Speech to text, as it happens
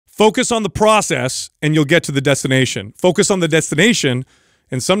Focus on the process and you'll get to the destination. Focus on the destination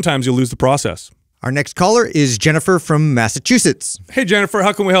and sometimes you'll lose the process. Our next caller is Jennifer from Massachusetts. Hey, Jennifer,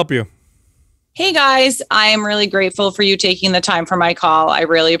 how can we help you? Hey, guys. I am really grateful for you taking the time for my call. I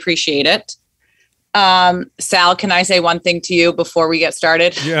really appreciate it. Sal, can I say one thing to you before we get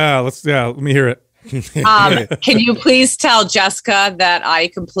started? Yeah, let me hear it. Can you please tell Jessica that I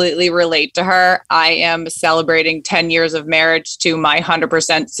completely relate to her? I am celebrating 10 years of marriage to my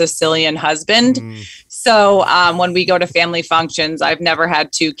 100% Sicilian husband. So when we go to family functions, I've never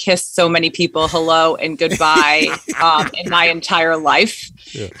had to kiss so many people hello and goodbye in my entire life.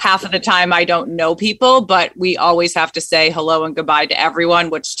 Yeah. Half of the time I don't know people, but we always have to say hello and goodbye to everyone,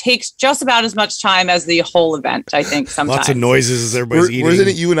 which takes just about as much time as the whole event, I think, sometimes. Lots of noises as everybody's eating. Wasn't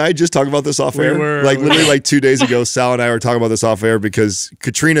it you and I just talking about this off air? Literally like 2 days ago, Sal and I were talking about this off air because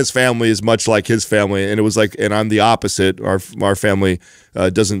Katrina's family is much like his family. And it was like, and I'm the opposite. Our family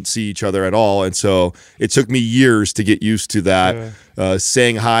doesn't see each other at all. And so it took me years to get used to that,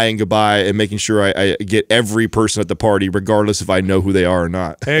 saying hi and goodbye and making sure I get every person at the party, regardless if I know who they are or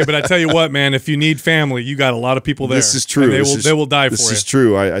not. Hey, but I tell you what, man, if you need family, you got a lot of people there. This is true. They will die for you. This is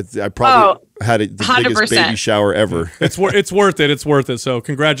true. I probably had the 100%. Biggest baby shower ever. It's worth it. It's worth it. So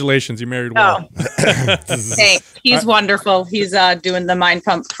congratulations. You married well. Thanks. He's wonderful. He's doing the Mind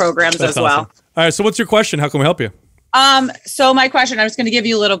Pump programs as well. Awesome. All right. So what's your question? How can we help you? So my question, I was going to give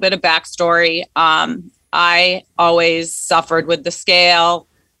you a little bit of backstory. I always suffered with the scale,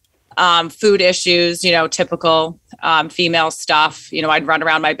 food issues, typical female stuff. I'd run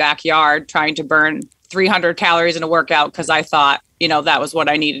around my backyard trying to burn 300 calories in a workout because I thought, that was what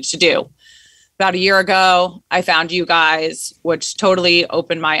I needed to do. About a year ago, I found you guys, which totally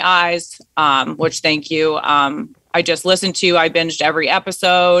opened my eyes, which thank you. I just listened to, I binged every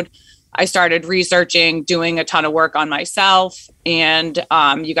episode. I started researching, doing a ton of work on myself. And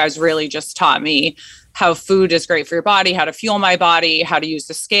you guys really just taught me how food is great for your body, how to fuel my body, how to use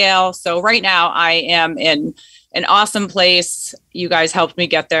the scale. So right now I am in an awesome place. You guys helped me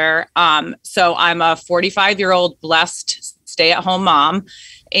get there. So I'm a 45-year-old blessed stay-at-home mom.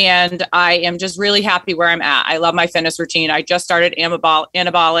 And I am just really happy where I'm at. I love my fitness routine. I just started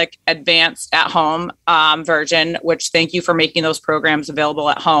anabolic advanced at home version, which thank you for making those programs available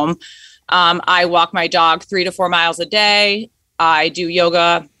at home. I walk my dog 3 to 4 miles a day. I do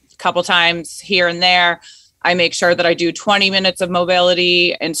yoga a couple times here and there. I make sure that I do 20 minutes of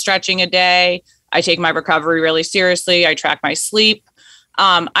mobility and stretching a day. I take my recovery really seriously. I track my sleep.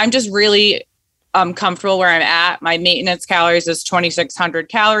 I'm just really comfortable where I'm at. My maintenance calories is 2,600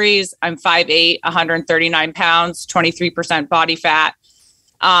 calories. I'm 5'8", 139 pounds, 23% body fat.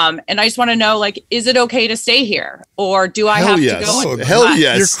 And I just want to know, is it okay to stay here, or do I have to go? Hell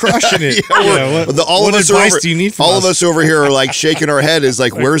yes, you're crushing it. All of us over here are shaking our head. Is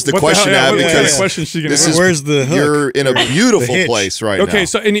where's the question at? Because where's the hook? You're in a beautiful place right now. Okay,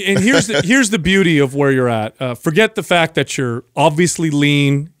 so and here's the beauty of where you're at. Forget the fact that you're obviously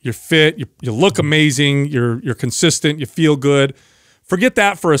lean, you're fit, you look amazing, you're consistent, you feel good. Forget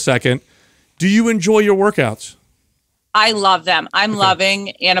that for a second. Do you enjoy your workouts? I love them. I'm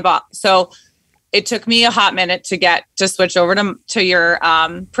loving anabolic. So it took me a hot minute to switch over to your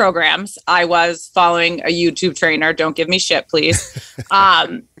programs. I was following a YouTube trainer. Don't give me shit, please.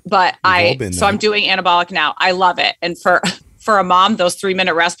 But I'm doing anabolic now. I love it. And for a mom, those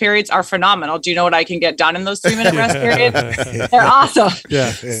 3-minute rest periods are phenomenal. Do you know what I can get done in those 3-minute rest periods? They're awesome.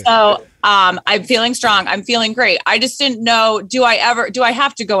 Yeah. So I'm feeling strong. I'm feeling great. I just didn't know, do I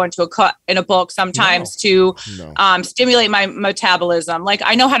have to go into a bulk sometimes to stimulate my metabolism?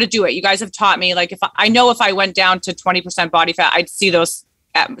 I know how to do it. You guys have taught me, if I went down to 20% body fat, I'd see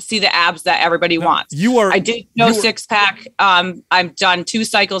the abs that everybody wants. I did no 6-pack. I've done 2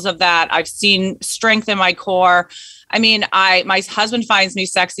 cycles of that. I've seen strength in my core. I mean, my husband finds me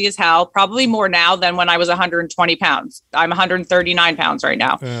sexy as hell, probably more now than when I was 120 pounds. I'm 139 pounds right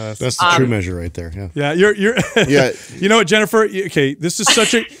now. That's the true measure right there. Yeah. You're yeah. You know what, Jennifer? Okay, this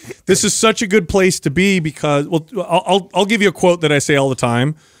is such a good place to be because I'll give you a quote that I say all the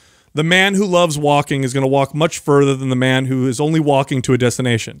time. The man who loves walking is going to walk much further than the man who is only walking to a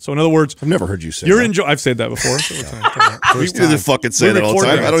destination. So in other words, I've never heard you say that. I've said that before. We fucking say that all the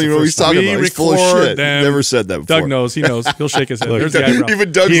time. I don't even know what he's talking about. He's full of shit. Never said that before. Doug knows. He knows. He'll shake his head. There's the eyebrow.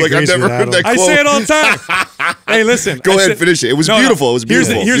 Even Doug's like, I've never heard that quote. I say it all the time. Hey, listen. Go ahead, finish it. It was beautiful. It was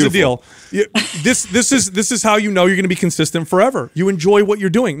beautiful. Here's the deal. This is how you know you're going to be consistent forever. You enjoy what you're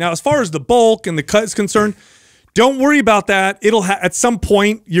doing. Now, as far as the bulk and the cut is concerned, don't worry about that. It'll at some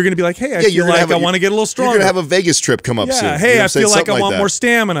point you're going to be like, hey, I feel like I want to get a little stronger. You're going to have a Vegas trip come up soon. Hey, I feel like I want more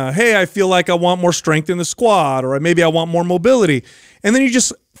stamina. Hey, I feel like I want more strength in the squat, or maybe I want more mobility. And then you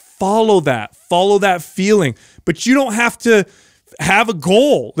just follow that feeling. But you don't have to have a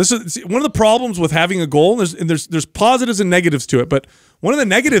goal. This is one of the problems with having a goal. And there's positives and negatives to it. But one of the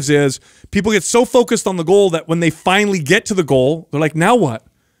negatives is people get so focused on the goal that when they finally get to the goal, they're like, now what?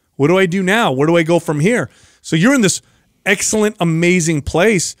 What do I do now? Where do I go from here? So you're in this excellent, amazing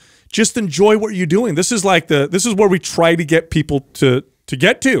place. Just enjoy what you're doing. This is where we try to get people to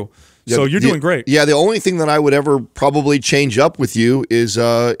get to. Yeah, so you're doing great. Yeah, the only thing that I would ever probably change up with you is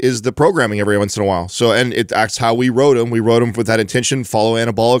the programming every once in a while. So, and that's how we wrote them. We wrote them with that intention: follow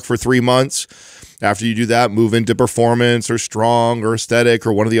anabolic for 3 months. After you do that, move into performance or strong or aesthetic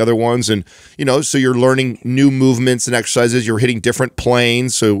or one of the other ones. And, you know, so you're learning new movements and exercises. You're hitting different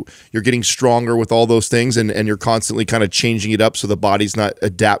planes. So you're getting stronger with all those things. And you're constantly kind of changing it up so the body's not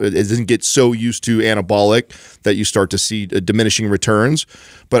adapted. It doesn't get so used to anabolic that you start to see diminishing returns.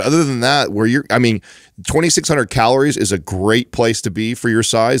 But other than that, 2,600 calories is a great place to be for your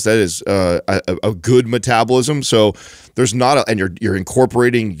size. That is a good metabolism. So there's not and you're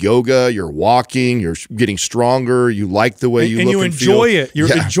incorporating yoga, you're walking, you're getting stronger, you like the way you look and feel. And you enjoy it.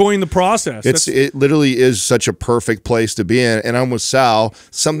 You're enjoying the process. It literally is such a perfect place to be in. And I'm with Sal.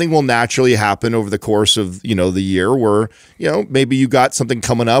 Something will naturally happen over the course of, you know, the year where, you know, maybe you got something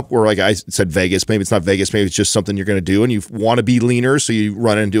coming up where, like I said, Vegas, maybe it's not Vegas, maybe it's just something you're going to do and you want to be leaner, so you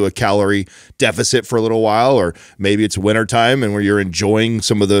run into a calorie deficit for a little while, or maybe it's wintertime and where you're enjoying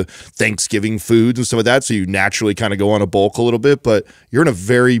some of the Thanksgiving foods and some of that, so you naturally kind of go on a bulk a little bit. But you're in a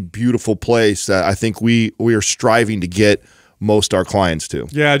very beautiful place that I think we are striving to get most our clients to.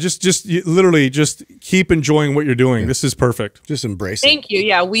 Yeah, literally just keep enjoying what you're doing. Yeah. This is perfect. Just embrace it. Thank you.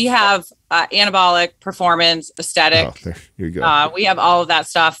 Yeah, we have anabolic, performance, aesthetic. Oh, there you go. We have all of that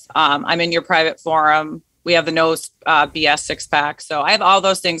stuff. I'm in your private forum. We have the no BS 6-pack. So I have all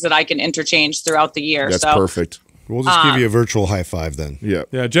those things that I can interchange throughout the year. That's perfect. We'll just give you a virtual high five then. Yeah.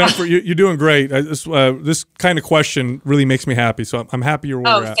 Yeah, Jennifer, you're doing great. This kind of question really makes me happy. So I'm happy you're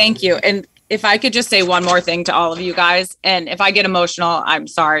where you're at. Thank you. And if I could just say one more thing to all of you guys, and if I get emotional, I'm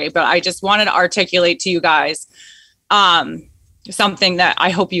sorry, but I just wanted to articulate to you guys something that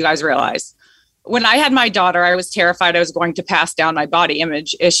I hope you guys realize. When I had my daughter, I was terrified I was going to pass down my body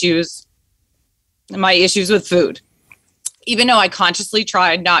image issues, my issues with food. Even though I consciously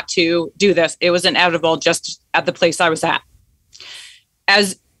tried not to do this, it was inevitable just at the place I was at.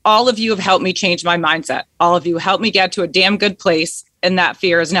 As all of you have helped me change my mindset, all of you helped me get to a damn good place, and that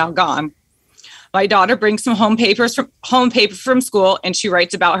fear is now gone. My daughter brings some home paper from school, and she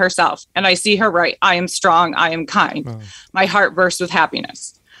writes about herself. And I see her write, "I am strong, I am kind." Oh. My heart bursts with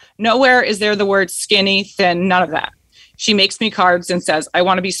happiness. Nowhere is there the word skinny, thin, none of that. She makes me cards and says, "I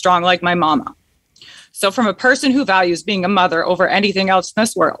want to be strong like my mama." So from a person who values being a mother over anything else in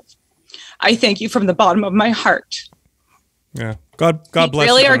this world, I thank you from the bottom of my heart. Yeah. God bless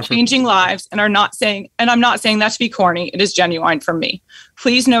you. Really are changing lives, and I'm not saying that to be corny. It is genuine from me.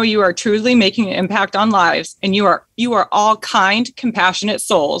 Please know you are truly making an impact on lives, and you are all kind, compassionate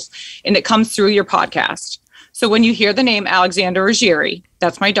souls, and it comes through your podcast. So when you hear the name Alexandra Ruggieri,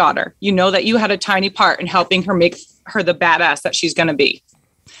 that's my daughter, you know that you had a tiny part in helping her make her the badass that she's going to be.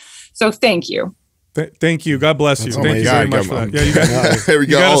 So thank you. Thank you. God bless you. Thank you very much for that. Yeah, you got, there we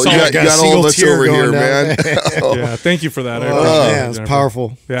go. You got all of us over here, man. Yeah, thank you for that. Man, it's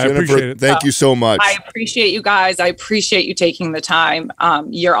powerful. Yeah, Jennifer, I appreciate it. Thank you so much. I appreciate you guys. I appreciate you taking the time.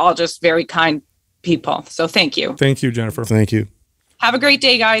 You're all just very kind people. So thank you. Thank you, Jennifer. Thank you. Have a great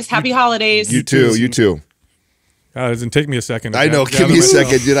day, guys. Happy holidays. You too. You too. It doesn't take me a second. I know. Give me a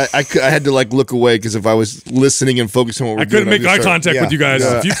second, dude. I had to like look away because if I was listening and focusing on what we're doing, I couldn't make eye contact with you guys.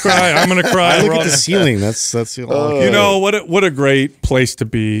 If you cry, I'm gonna cry. I look at the ceiling. That's you know what a great place to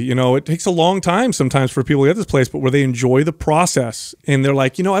be. You know, it takes a long time sometimes for people to get this place, but where they enjoy the process and they're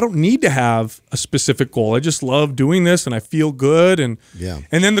like, you know, I don't need to have a specific goal. I just love doing this and I feel good. And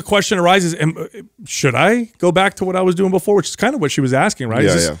and then the question arises: should I go back to what I was doing before? Which is kind of what she was asking, right?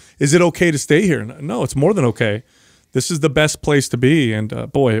 Is it okay to stay here? No, it's more than okay. This is the best place to be. And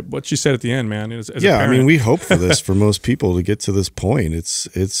boy, what she said at the end, man, is I mean, we hope for this for most people to get to this point.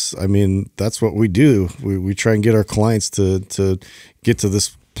 I mean, that's what we do. We try and get our clients to get to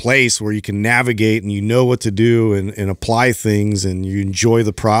this place where you can navigate and you know what to do and apply things and you enjoy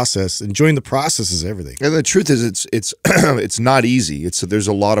the process. Enjoying the process is everything. And the truth is it's it's not easy. There's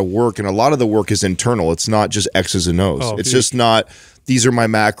a lot of work, and a lot of the work is internal. It's not just X's and O's. It's just not, these are my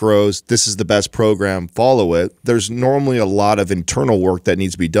macros, this is the best program, follow it. There's normally a lot of internal work that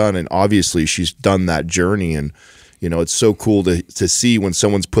needs to be done, and obviously she's done that journey. And you know, it's so cool to see when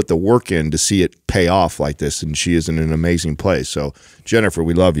someone's put the work in, to see it pay off like this, and she is in an amazing place. So Jennifer,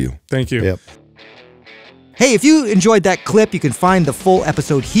 we love you. Thank you. Yep. Hey, if you enjoyed that clip, you can find the full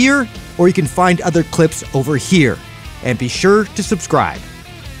episode here, or you can find other clips over here. And be sure to subscribe.